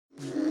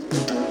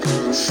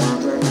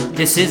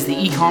This is the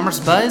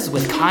e-commerce buzz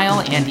with Kyle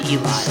and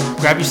Eli.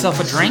 Grab yourself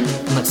a drink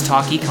and let's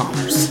talk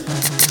e-commerce.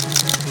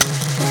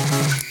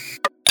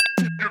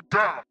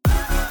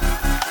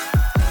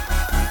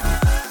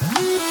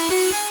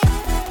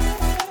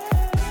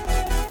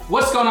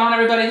 What's going on,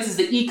 everybody? This is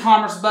the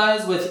e-commerce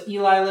buzz with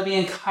Eli Libby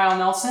and Kyle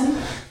Nelson.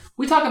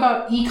 We talk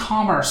about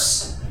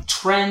e-commerce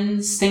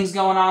trends, things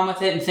going on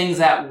with it, and things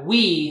that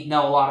we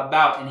know a lot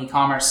about in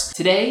e-commerce.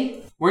 Today,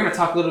 we're going to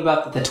talk a little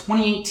about the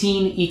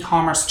 2018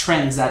 e-commerce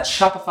trends that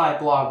Shopify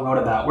blog wrote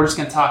about. We're just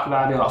going to talk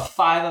about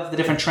 5 of the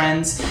different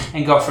trends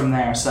and go from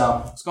there.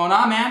 So, what's going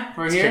on, man?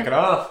 We're here. Kick it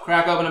off.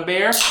 Crack open a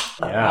beer. Yeah.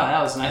 Oh,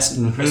 that was nice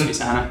and crispy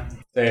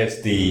sounding.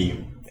 It's the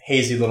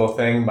Hazy Little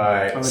Thing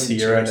by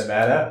Sierra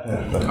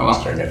Nevada.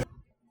 Let's drink it.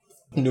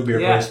 New beer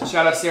place.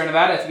 Shout out Sierra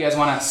Nevada if you guys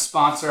want to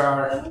sponsor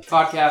our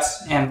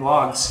podcast and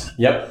vlogs.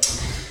 Yep.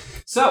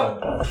 So,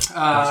 let's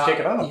kick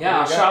it off.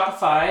 Yeah,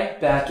 Shopify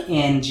back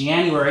in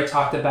January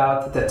talked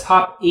about the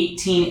top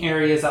 18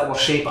 areas that will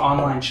shape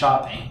online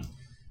shopping.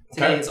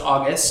 Today is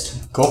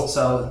August. Cool.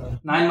 So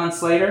 9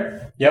 months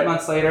later, 8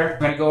 months later, we're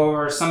going to go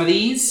over some of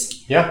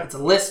these. Yeah. It's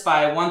a list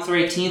by 1 through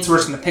 18, so we're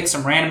just going to pick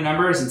some random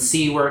numbers and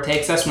see where it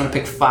takes us. We're going to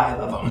pick 5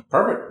 of them.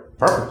 Perfect.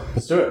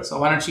 Let's do it. So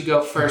why don't you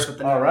go first with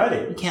the number?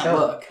 Alrighty. You can't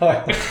look.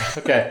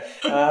 Okay.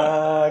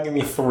 Give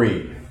me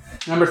 3.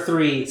 Number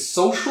 3,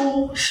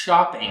 social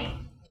shopping.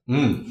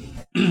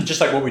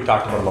 Just like what we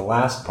talked about in the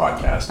last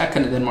podcast. That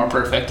couldn't have been more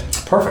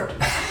perfect. Perfect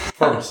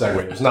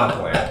segue. It was not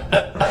planned.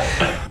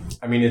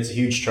 I mean, it's a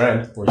huge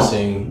trend. We're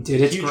seeing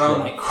it's grown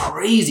like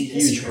crazy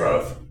this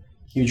year.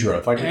 Huge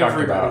growth. Like we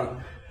talked about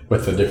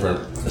with the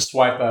different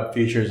swipe up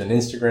features in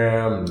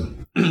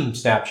Instagram and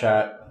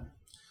Snapchat.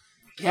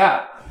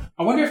 Yeah.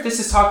 I wonder if this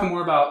is talking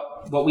more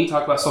about what we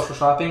talk about social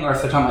shopping or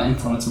if they're talking about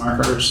influence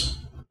marketers.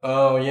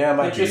 Oh, yeah,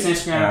 might be. Pinterest,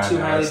 Instagram, too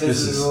highly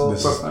visible.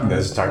 This is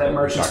talking about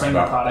merchants bring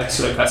their products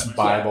to their customers.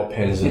 Bible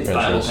pins and Pinterest.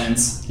 Bible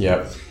pins.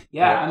 Yep.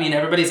 Yeah, I mean,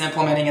 everybody's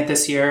implementing it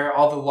this year.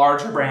 All the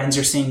larger brands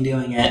you're seeing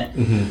doing it.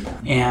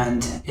 Mm-hmm.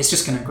 And it's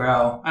just going to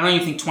grow. I don't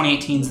even think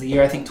 2018 is the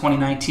year. I think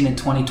 2019 and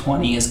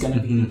 2020 is going to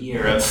be the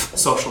year of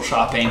social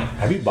shopping.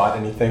 Have you bought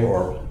anything,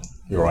 or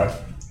your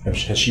wife,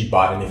 has she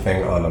bought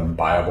anything on a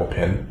buyable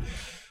pin?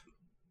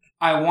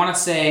 I want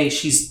to say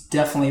she's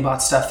definitely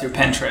bought stuff through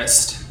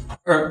Pinterest.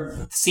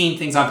 Or seen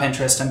things on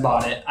Pinterest and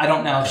bought it. I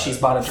don't know if she's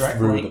bought it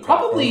directly.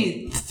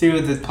 Probably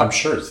through the... I'm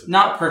sure it's...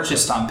 Not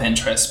purchased on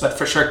Pinterest, but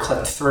for sure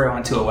clicked through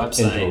onto a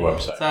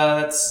website. So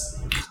that's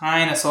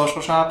kind of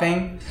social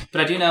shopping. But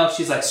I do know if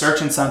she's like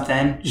searching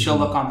something, she'll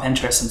look on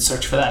Pinterest and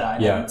search for that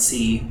item and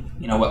see,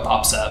 what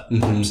pops up.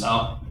 Mm-hmm.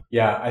 So...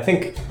 Yeah, I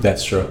think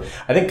that's true.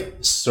 I think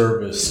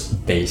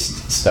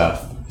service-based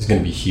stuff is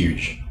going to be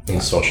huge in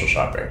social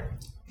shopping.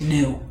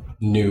 New,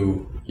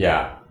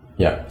 yeah.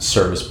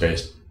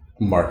 Service-based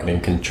marketing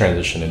can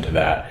transition into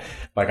that.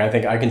 Like, I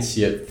think I can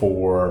see it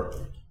for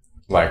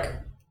like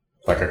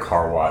a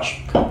car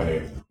wash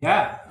company.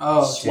 Yeah.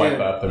 Oh, swipe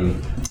up and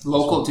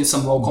do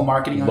some local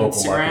marketing on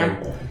Instagram.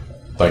 Marketing,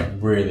 like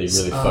really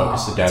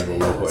focus it down to a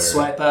local area.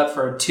 Swipe up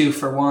for 2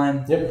 for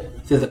 1.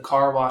 Yep. Through the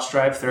car wash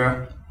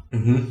drive-through.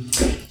 Mm-hmm.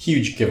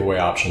 Huge giveaway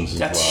options as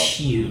well. That's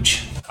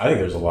huge. I think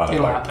there's a lot of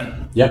It'll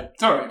happen. Yeah.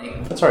 It's already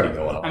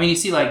going on. I mean, you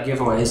see like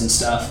giveaways and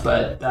stuff,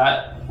 but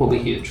that will be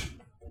huge.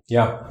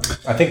 Yeah.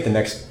 I think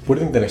what do you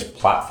think the next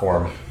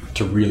platform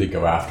to really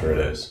go after it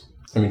is?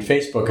 I mean,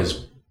 Facebook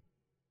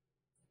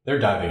they're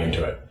diving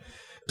into it.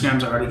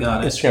 Instagram's already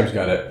got it. Instagram's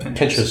got it.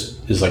 Pinterest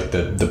is like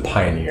the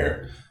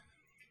pioneer.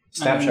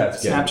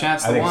 Snapchat's the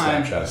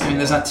one.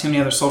 There's not too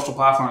many other social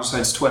platforms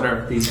besides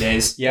Twitter these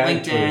days. Yeah,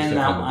 LinkedIn,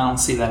 I don't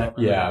see that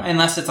ever. Yeah.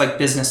 Unless it's like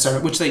business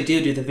service, which they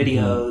do the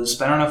videos,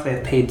 but I don't know if they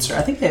have paid.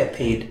 I think they have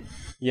paid.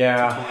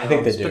 Yeah, I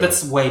think they do. But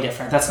that's way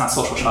different. That's not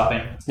social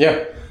shopping.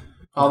 Yeah.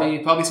 Probably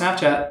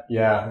Snapchat.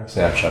 Yeah,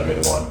 Snapchat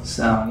made one.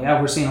 So, yeah,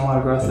 we're seeing a lot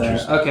of growth there.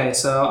 Okay,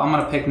 so I'm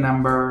going to pick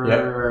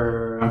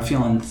number, I'm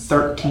feeling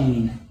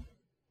 13.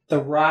 The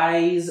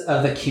rise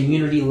of the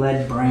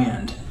community-led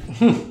brand.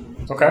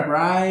 Okay.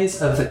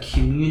 Rise of the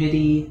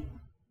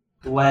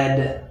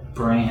community-led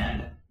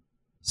brand.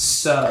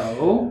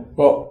 So,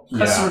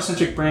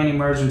 customer-centric brand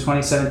emerged in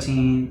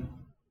 2017.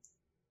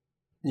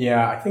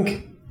 Yeah, I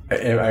think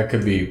I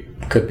could be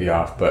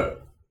off,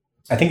 but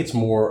I think it's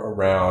more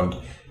around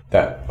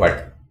that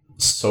like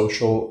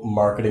social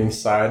marketing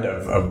side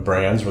of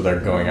brands where they're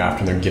going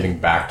after and they're giving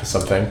back to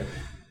something.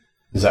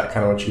 Is that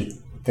kind of what you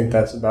think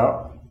that's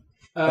about?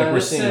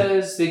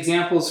 Says the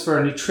examples for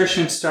a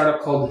nutrition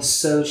startup called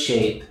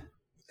SoShape.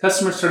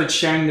 Customers started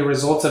sharing the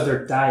results of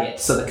their diet,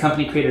 so the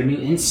company created a new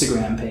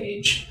Instagram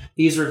page.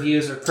 These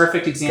reviews are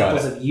perfect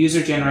examples of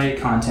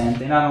user-generated content.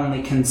 They not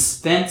only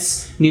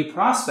convince new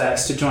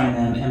prospects to join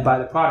them and buy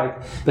the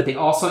product, but they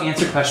also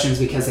answer questions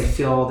because they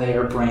feel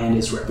their brand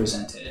is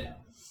represented.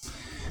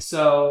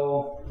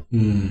 So,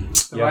 the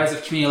rise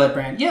of community-led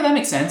brand. Yeah, that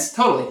makes sense.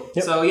 Totally.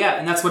 Yep. So,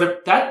 and that's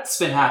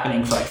been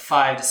happening for like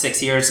 5 to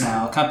 6 years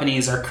now.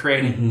 Companies are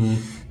creating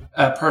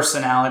a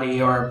personality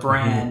or a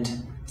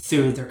brand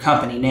through their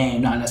company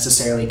name, not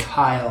necessarily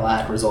Kyle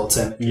at Results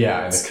Imagery.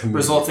 Yeah, and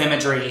Results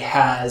Imagery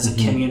has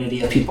a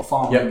community of people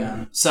following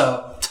them.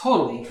 So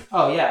totally.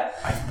 Oh yeah.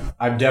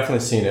 I've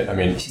definitely seen it. I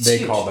mean, they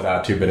huge. called it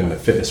out too, but in the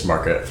fitness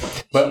market,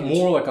 but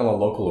more like on a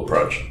local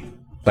approach.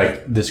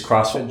 Like this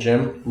CrossFit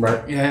gym,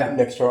 right? Yeah.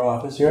 Next to our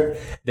office here,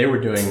 they were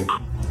doing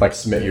like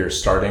submit your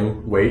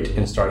starting weight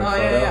and starting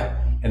photo,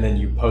 and then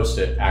you post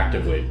it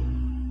actively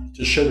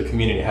to show the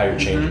community how you're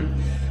changing.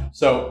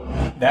 So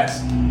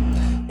that's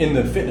in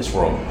the fitness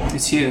world.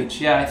 It's huge.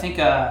 Yeah, I think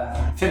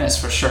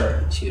fitness for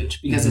sure is huge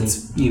because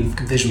it's you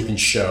can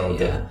show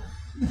the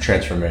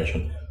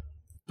transformation.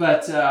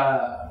 But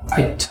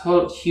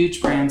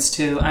huge brands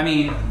too. I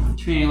mean,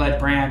 community-led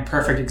brand,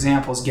 perfect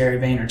example is Gary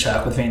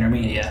Vaynerchuk with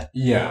VaynerMedia.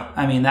 Yeah.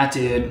 I mean, that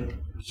dude,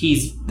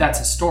 that's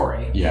a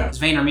story. Yeah.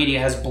 VaynerMedia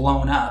has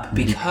blown up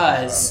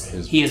because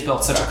he has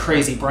built such a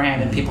crazy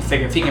brand, and people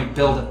figure if he can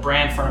build a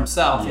brand for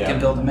himself, he can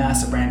build a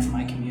massive brand for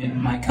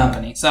my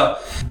company. So,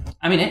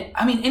 I mean,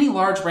 any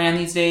large brand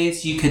these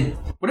days, you could,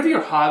 whatever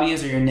your hobby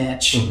is or your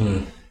niche,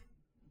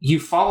 you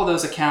follow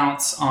those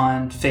accounts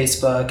on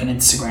Facebook and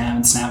Instagram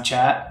and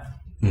Snapchat.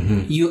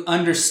 You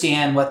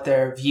understand what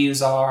their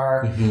views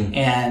are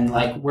and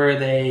like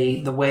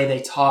the way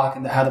they talk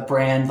and how the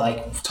brand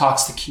like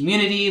talks to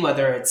community,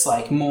 whether it's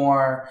like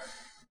more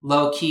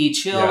low key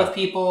chill with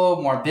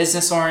people, more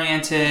business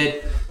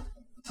oriented.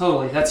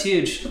 Totally. That's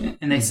huge.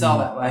 And they sell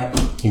that way.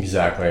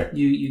 Exactly.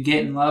 You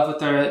get in love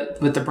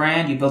with the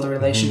brand, you build a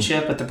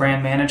relationship with the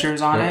brand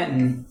managers on it.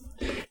 And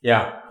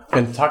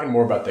and talking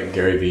more about the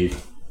Gary Vee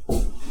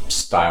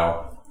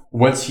style,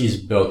 once he's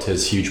built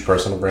his huge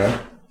personal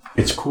brand,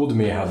 it's cool to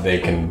me how they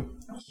can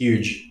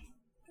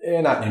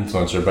not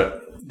influencer,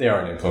 but they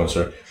are an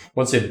influencer.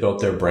 Once they've built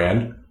their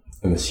brand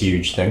and this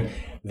huge thing,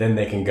 then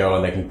they can go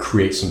and they can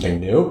create something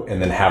new and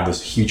then have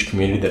this huge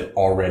community that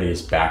already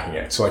is backing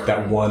it. So like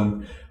that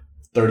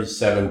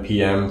 1:37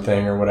 p.m.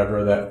 thing or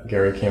whatever that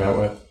Gary came out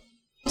with,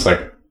 it's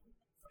like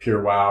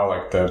pure wow,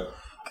 like the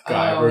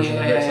guy version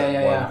of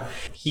it.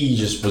 He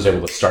just was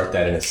able to start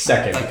that in a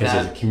second because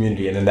there's a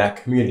community, and then that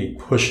community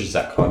pushes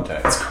that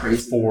content. That's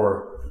crazy.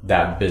 For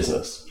that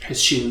business.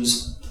 His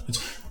shoes.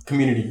 It's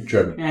community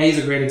driven. Yeah, he's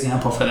a great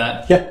example for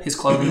that. Yeah. His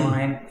clothing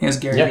line. He has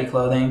Gary Vee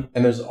clothing.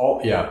 And there's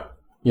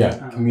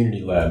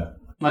community led. A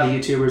lot of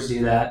YouTubers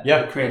do that.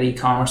 Yeah. Create an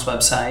e-commerce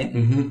website.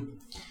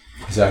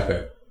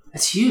 Exactly.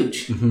 That's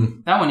huge.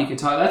 That one you could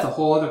talk, that's a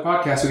whole other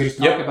podcast. We could just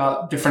talk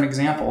about different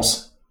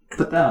examples.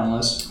 Put that on the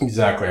list.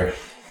 Exactly. All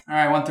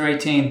right, 1 through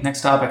 18.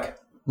 Next topic.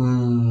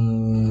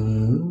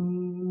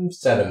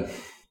 7.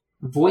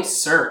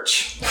 Voice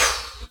search.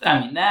 I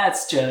mean, that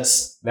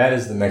is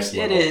the next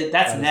level. It is.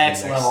 That's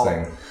next level.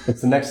 Thing.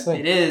 It's the next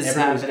thing. It is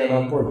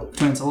happening.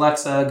 Between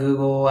Alexa,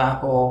 Google,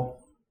 Apple.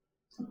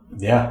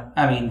 Yeah.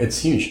 I mean, it's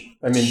huge.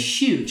 I mean,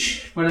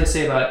 huge. What do they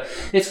say about it?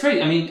 It's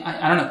crazy. I mean,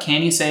 I don't know.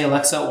 Can you say,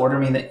 Alexa, order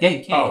me that? Yeah,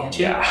 you can, can't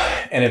you?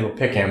 Yeah. And it'll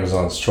pick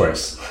Amazon's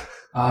choice.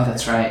 Oh,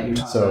 that's right. You're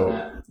talking about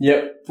that.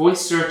 Yep.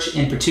 Voice search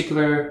in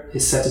particular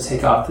is set to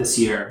take off this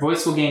year.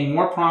 Voice will gain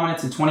more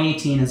prominence in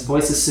 2018 as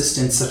voice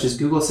assistants such as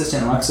Google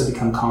Assistant and Alexa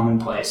become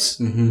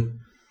commonplace.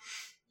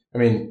 I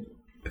mean,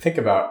 think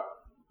about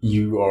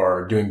you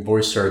are doing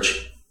voice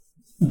search.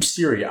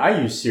 Siri,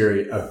 I use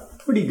Siri a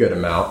pretty good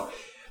amount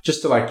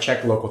just to like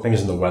check local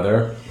things in the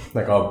weather.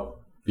 Like I'll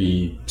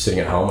be sitting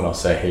at home and I'll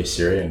say, "Hey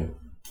Siri," and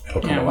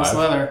it'll come alive. What's the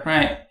weather?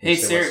 Right. Hey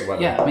Siri.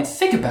 Yeah. I mean,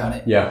 think about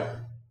it. Yeah.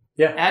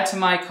 Add to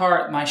my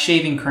cart my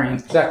shaving cream.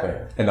 Exactly.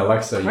 And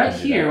Alexa. Right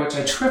here, which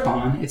I trip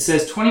on, it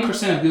says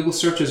 20% of Google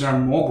searches are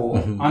on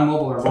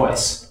mobile or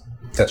voice.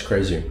 That's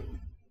crazy.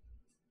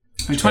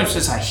 I mean, 20%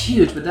 is not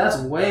huge, but that's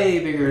way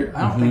bigger.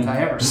 I don't think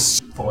I ever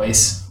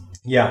voice.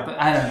 Yeah. But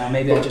I don't know.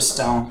 Maybe I just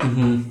don't.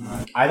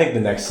 I think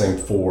the next thing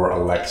for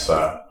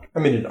Alexa, I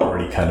mean, it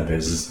already kind of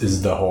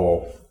is the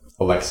whole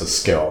Alexa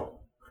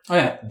skill. Oh,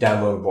 yeah.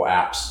 Downloadable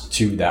apps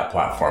to that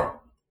platform.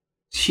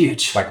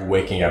 Huge. Like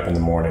waking up in the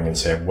morning and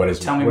say,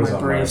 Tell me my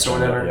briefs or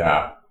whatever.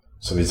 Yeah.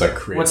 So these like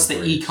creative What's the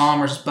briefs.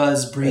 e-commerce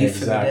buzz brief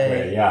for the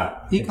day? Yeah.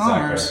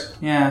 E-commerce.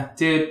 Exactly. Yeah,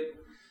 dude.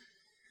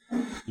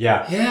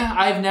 Yeah. Yeah,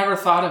 I've never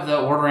thought of the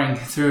ordering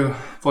through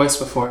voice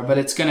before, but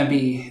it's the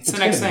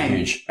next thing.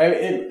 Huge.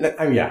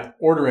 I mean,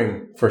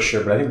 ordering for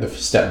sure, but I think the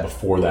step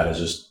before that is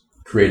just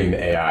creating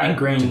the AI.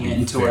 Ingraining it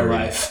into our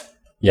life.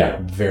 Yeah,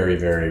 very,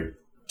 very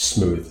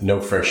smooth.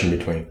 No friction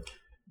between,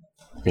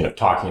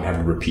 talking and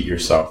having to repeat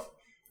yourself.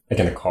 Like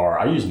in the car.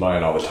 I use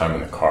mine all the time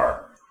in the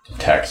car to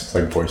text,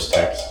 like voice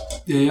text.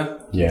 Yeah.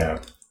 Yeah.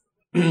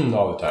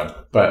 All the time.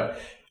 But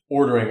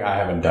ordering, I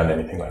haven't done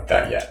anything like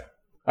that yet.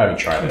 I haven't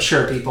tried it. I'm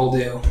sure people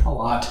do a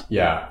lot.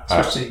 Yeah.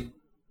 Especially.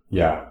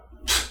 Yeah.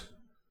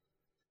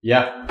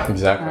 Yeah,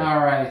 exactly.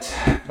 All right.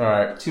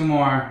 2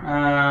 more.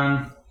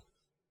 I'm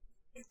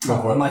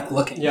like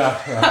looking.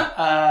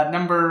 Yeah.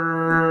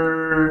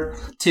 Number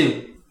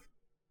 2.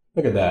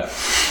 Look at that.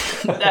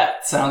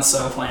 That sounds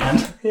so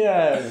planned.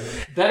 Yeah.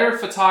 Better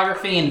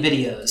photography and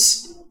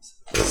videos.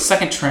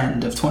 Second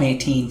trend of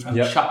 2018 from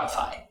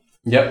Shopify.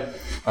 Yep.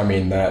 I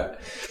mean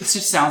that. This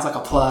just sounds like a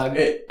plug.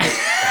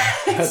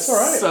 That's all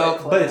right. So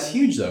planned. But it's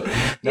huge, though.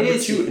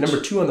 Number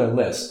two on their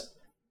list,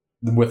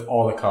 with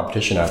all the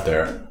competition out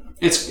there,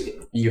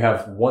 you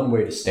have one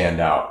way to stand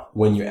out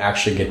when you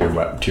actually get your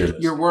web tier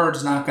list. Your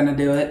word's not going to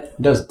do it.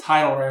 It does.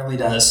 Title rarely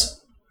does.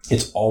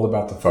 It's all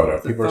about the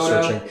photo. People are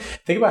searching.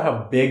 Think about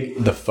how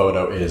big the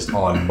photo is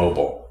on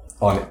mobile,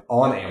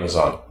 on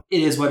Amazon.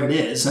 It is what it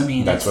is. I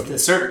mean, that's the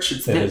search.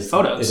 It's the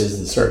photos. It is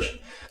the search.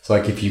 So,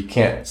 like, if you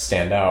can't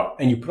stand out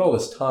and you put all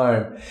this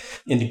time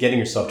into getting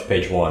yourself to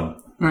page one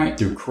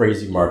through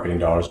crazy marketing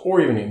dollars,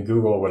 or even in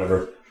Google or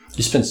whatever,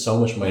 you spend so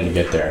much money to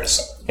get there.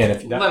 And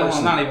if that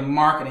not even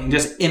marketing,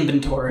 just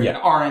inventory, and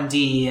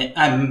R&D,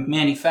 and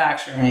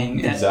manufacturing.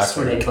 Exactly. It's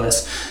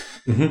ridiculous.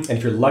 Mm-hmm. And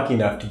if you're lucky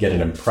enough to get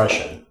an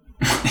impression,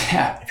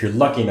 if you're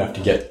lucky enough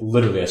to get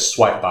literally a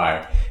swipe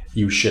by,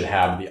 you should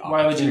have the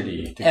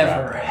opportunity to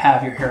ever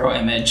have your hero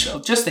image,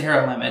 just the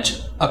hero image,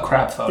 a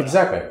crap photo.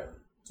 Exactly.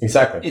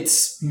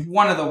 It's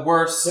one of the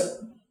worst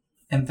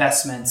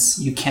investments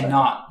you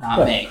cannot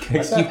make.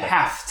 Exactly. You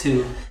have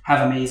to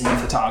have amazing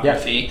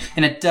photography,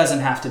 and it doesn't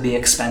have to be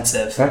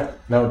expensive.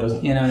 No, it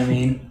doesn't. You know what I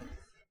mean?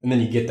 And then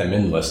you get them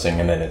in listing,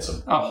 and then it's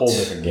a whole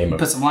different game.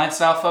 Put some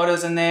lifestyle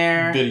photos in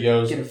there.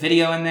 Videos. Get a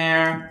video in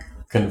there.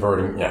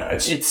 Converting,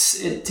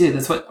 dude,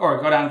 that's what,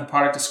 or go down to the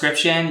product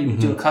description, you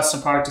do a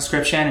custom product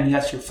description, and you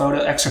got your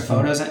extra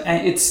photos,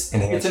 and it's a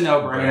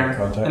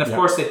no-brainer. And of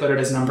course they put it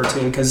as number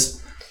 2,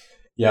 because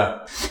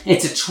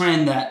it's a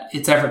trend that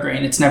it's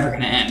evergreen. It's never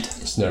going to end.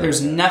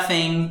 There's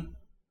nothing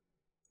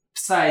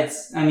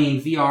besides, I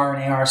mean, VR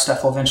and AR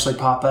stuff will eventually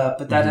pop up,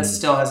 but that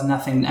still has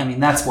nothing. I mean,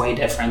 that's way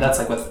different. That's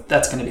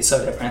that's going to be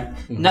so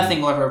different.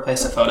 Nothing will ever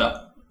replace a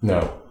photo.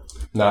 No,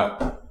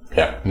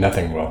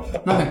 nothing will.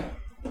 Nothing.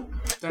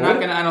 They're not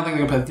going to, I don't think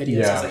they're going to put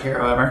videos as a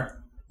hero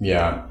ever.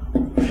 Yeah.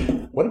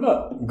 What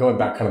about going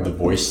back kind of the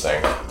voice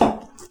thing?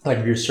 Like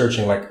if you're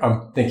searching, like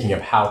I'm thinking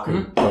of how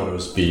could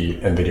photos be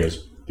and videos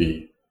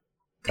be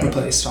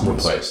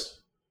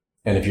replaced.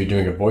 And if you're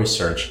doing a voice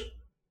search,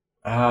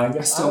 I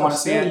still want to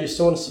see it. You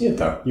still want to see it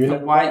though.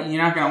 Why?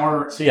 You're not going to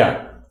order. So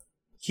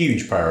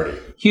huge priority.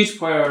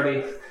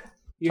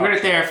 You heard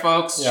it there,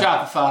 folks. Yeah.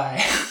 Shopify.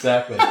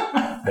 Exactly.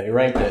 They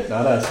ranked it,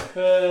 not us.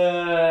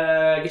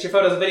 Get your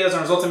photos and videos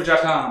on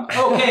resultimage.com.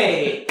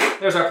 Okay.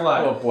 There's our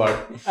plug. Little plug.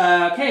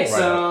 Okay,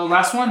 so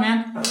last one,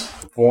 man.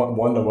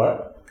 1 to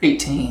what?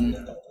 18.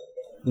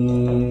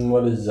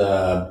 What does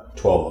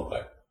 12 look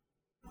like?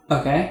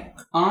 Okay.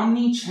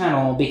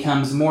 Omni-channel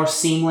becomes more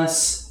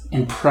seamless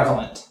and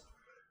prevalent.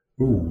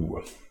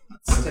 Ooh.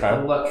 Let's take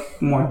a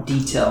look more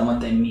detail on what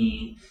they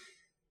mean.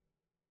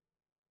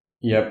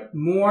 Yep.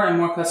 More and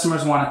more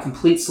customers want a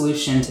complete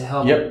solution to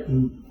help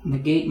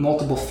negate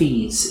multiple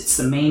fees. It's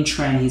the main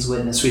trend he's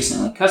witnessed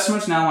recently.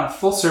 Customers now want a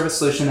full-service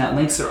solution that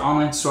links their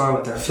online store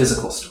with their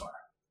physical store.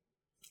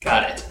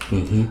 Got it.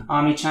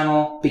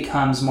 Omnichannel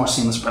becomes more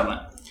seamless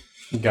prevalent.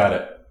 Got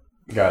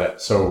it.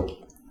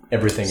 So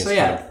everything is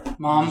kind of...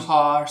 Mom and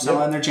Pa are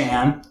selling their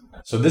jam.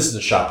 So this is a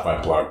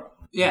Shopify plug.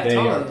 Yeah, they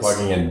are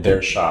plugging in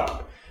their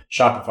shop.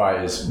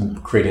 Shopify is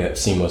creating that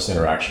seamless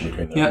interaction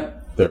between them. Yep.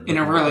 And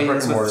it really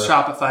is with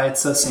Shopify.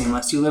 It's so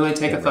seamless. You literally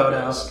take a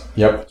photo.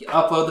 Yep. You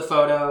upload the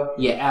photo.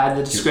 You add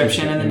the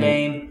description and the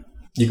name.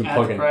 You can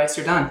plug in price.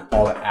 You're done.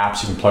 All the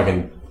apps. You can plug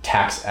in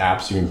tax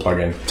apps. You can plug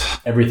in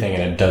everything,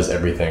 and it does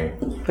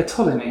everything. It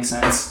totally makes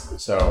sense.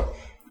 So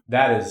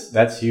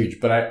that's huge.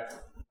 But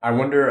I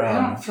wonder. I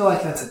don't feel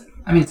like that's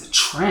it's a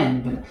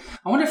trend, but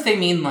I wonder if they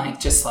mean I think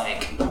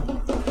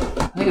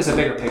there's a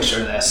bigger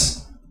picture of this.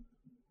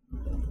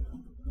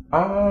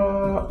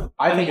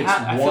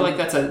 I feel like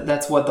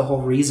that's what the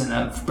whole reason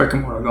of brick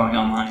and mortar going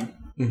online.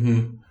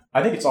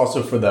 I think it's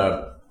also for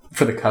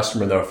the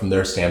customer though, from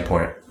their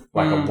standpoint,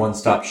 like a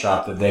one-stop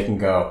shop that they can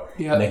go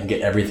and they can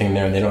get everything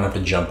there, and they don't have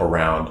to jump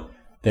around.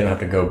 They don't have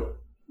to go,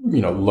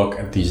 look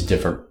at these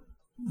different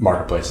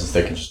marketplaces.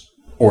 They can just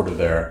order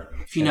there.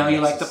 If you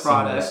like the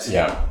product,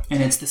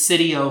 and it's the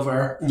city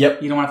over,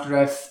 you don't have to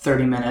drive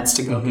 30 minutes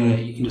to go get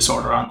it. You can just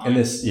order online. And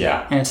it's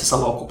just a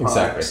local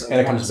product. Exactly, so and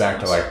it comes back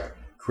to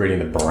creating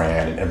the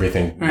brand and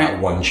everything, that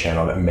one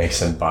channel that makes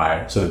them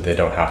buy so that they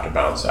don't have to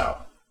bounce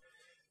out.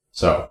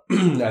 So I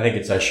think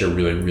it's actually a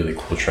really, really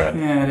cool trend.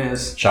 Yeah, it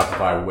is.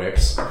 Shopify,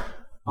 Wix,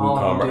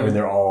 WooCommerce,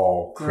 they're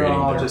all creating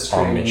their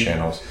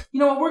omni-channels. You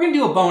know what? We're going to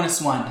do a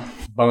bonus one.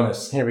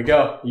 Bonus. Here we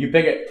go. You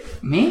pick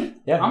it. Me?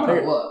 Yeah. I'm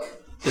going to look.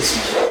 This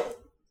one.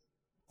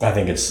 I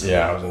think it's,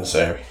 I was going to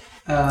say.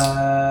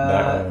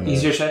 That one,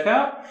 easier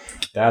checkout?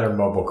 That or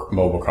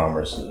mobile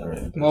commerce.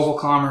 Mobile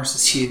commerce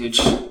is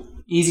huge.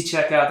 Easy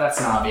checkout, that's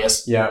an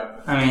obvious.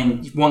 Yeah.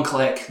 One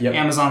click. Yep.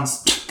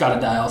 Amazon's got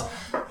it dialed.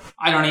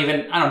 I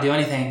don't do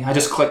anything. I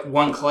just click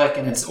one click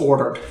and it's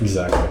ordered.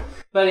 Exactly.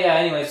 But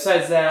anyway,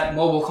 besides that,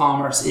 mobile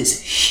commerce is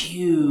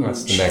huge.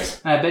 That's the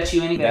next. And I bet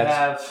you that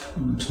have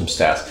some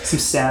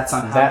stats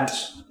on how that much.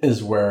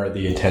 Is where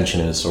the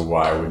attention is, so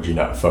why would you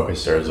not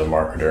focus there as a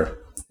marketer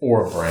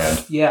or a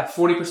brand? Yeah,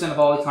 40% of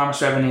all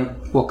e-commerce revenue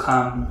will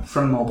come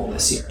from mobile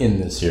this year.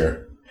 In this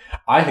year.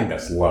 I think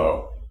that's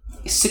low.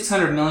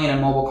 600 million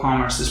in mobile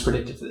commerce is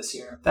predicted for this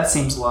year. That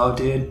seems low,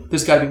 dude.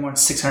 There's got to be more than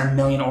 600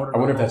 million orders. I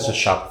wonder if that's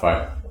just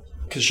Shopify.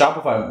 Because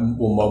Shopify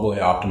will mobily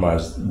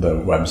optimize the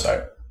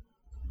website.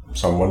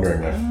 So I'm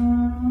wondering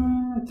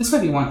if... this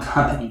might be one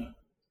company.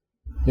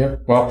 Yeah.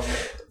 Well,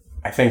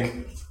 I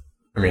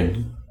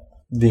mean,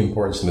 the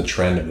importance and the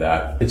trend of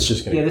that, it's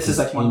just going to... Yeah, this is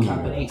like one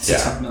company,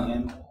 600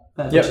 million,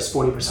 which is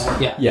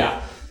 40%. Yeah.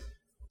 Yeah.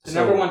 The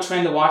number one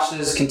trend to watch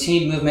is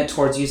continued movement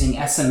towards using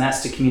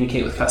SMS to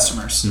communicate with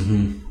customers.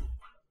 Mm-hmm.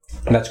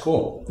 And that's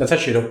cool. That's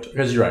actually,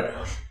 because you're right.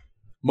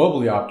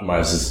 Mobily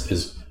optimized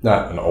is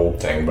not an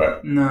old thing,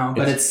 but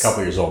it's a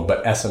couple years old.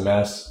 But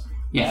SMS,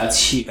 that's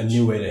huge. A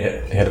new way to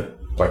hit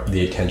like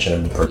the attention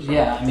of the person.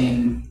 Yeah, I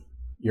mean,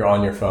 you're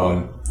on your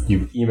phone.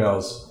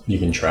 Emails you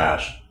can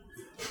trash.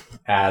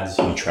 Ads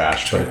you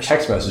trash, but a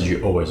text message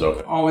you always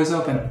open. Always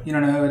open. You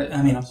don't know who it.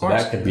 I mean, of course.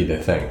 So that could be the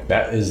thing.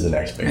 That is the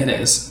next big thing.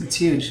 It is. It's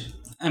huge.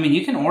 I mean,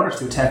 you can order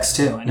through text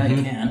too. I know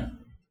you can.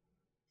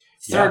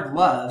 Third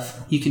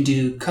Love, you can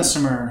do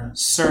customer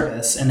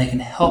service, and they can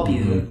help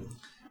you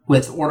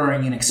with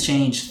ordering and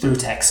exchange through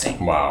texting.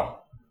 Wow,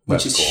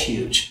 which is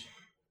huge.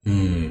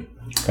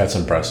 That's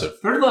impressive.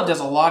 Third Love does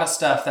a lot of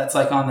stuff that's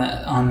like on the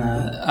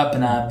up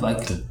and up,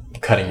 like the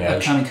cutting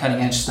edge,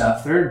 cutting edge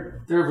stuff.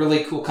 They're a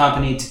really cool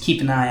company to keep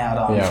an eye out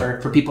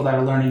on for people that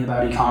are learning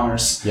about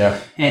e-commerce. Yeah,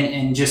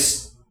 and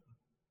just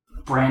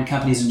brand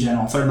companies in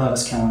general. Third Love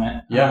is killing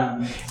it.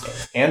 Yeah,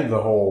 and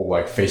the whole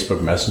like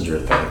Facebook Messenger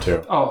thing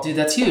too. Oh, dude,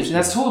 that's huge.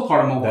 That's a total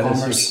part of mobile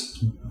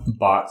commerce.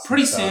 Bots.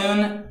 Pretty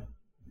soon,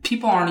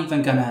 people aren't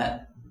even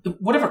gonna.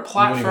 Whatever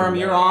platform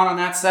you're on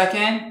that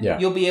second,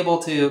 you'll be able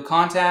to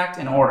contact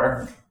and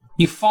order.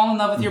 You fall in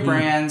love with your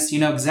brands. You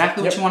know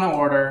exactly what you want to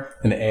order.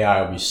 And the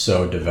AI will be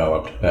so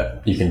developed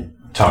that you can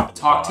talk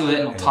to it and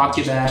it'll talk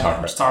to you back.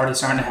 It's already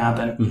starting to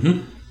happen.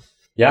 Mm-hmm.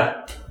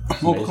 Yeah,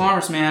 mobile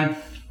commerce, man.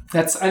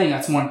 I think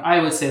that's one.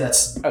 I would say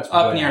that's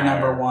up near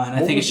number one.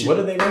 I think it should. What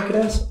do they rank it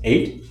as?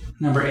 8?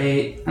 Number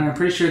 8, and I'm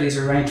pretty sure these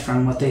are ranked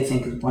from what they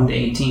think is 1 to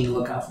 18 to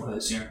look out for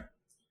this year.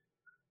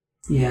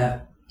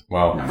 Yeah.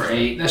 Wow. Number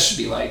 8. That should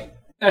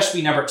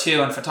be number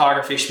 2, and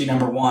photography should be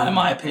number 1, in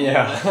my opinion.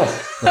 Yeah. So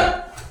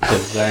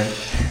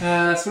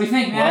what do you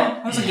think,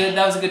 man? Well,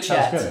 that was a good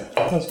chat.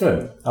 That's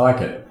good. I like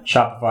it.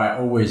 Shopify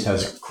always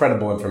has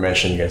credible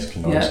information you guys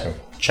can always go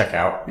check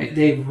out.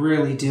 They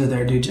really do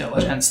their due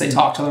diligence. They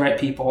talk to the right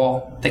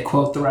people. They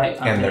quote the right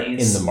companies. And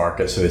they're in the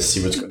market, so they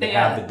see what's going on. They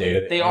have the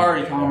data. They are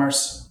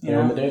e-commerce.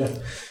 They're in the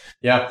data.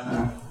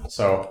 Yeah.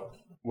 So,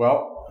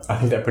 I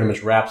think that pretty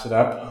much wraps it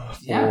up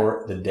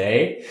for the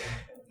day.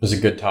 It was a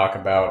good talk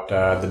about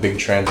the big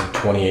trends of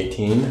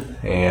 2018,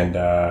 and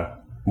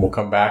we'll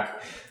come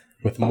back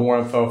with more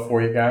info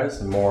for you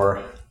guys and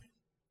more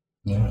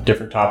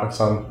different topics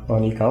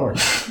on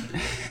e-commerce.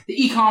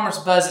 The e-commerce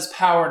buzz is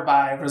powered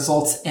by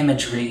Results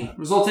Imagery.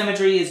 Results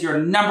Imagery is your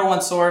number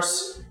one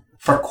source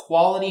for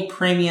quality,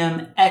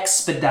 premium,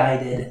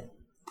 expedited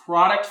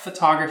product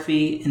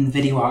photography and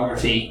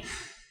videography.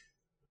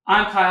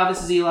 I'm Kyle.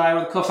 This is Eli.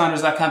 We're the co-founders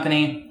of that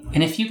company.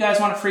 And if you guys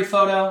want a free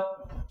photo,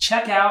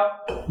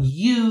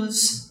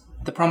 use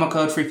the promo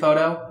code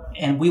FREEPHOTO,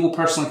 and we will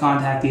personally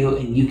contact you,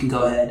 and you can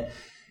go ahead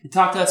and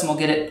talk to us, and we'll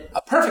get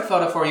a perfect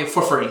photo for you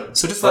for free.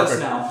 So just let us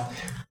know.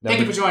 Thank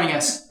you for joining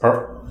us.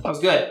 Perfect. That was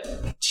good.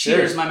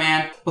 Cheers, my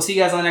man. We'll see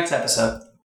you guys on the next episode.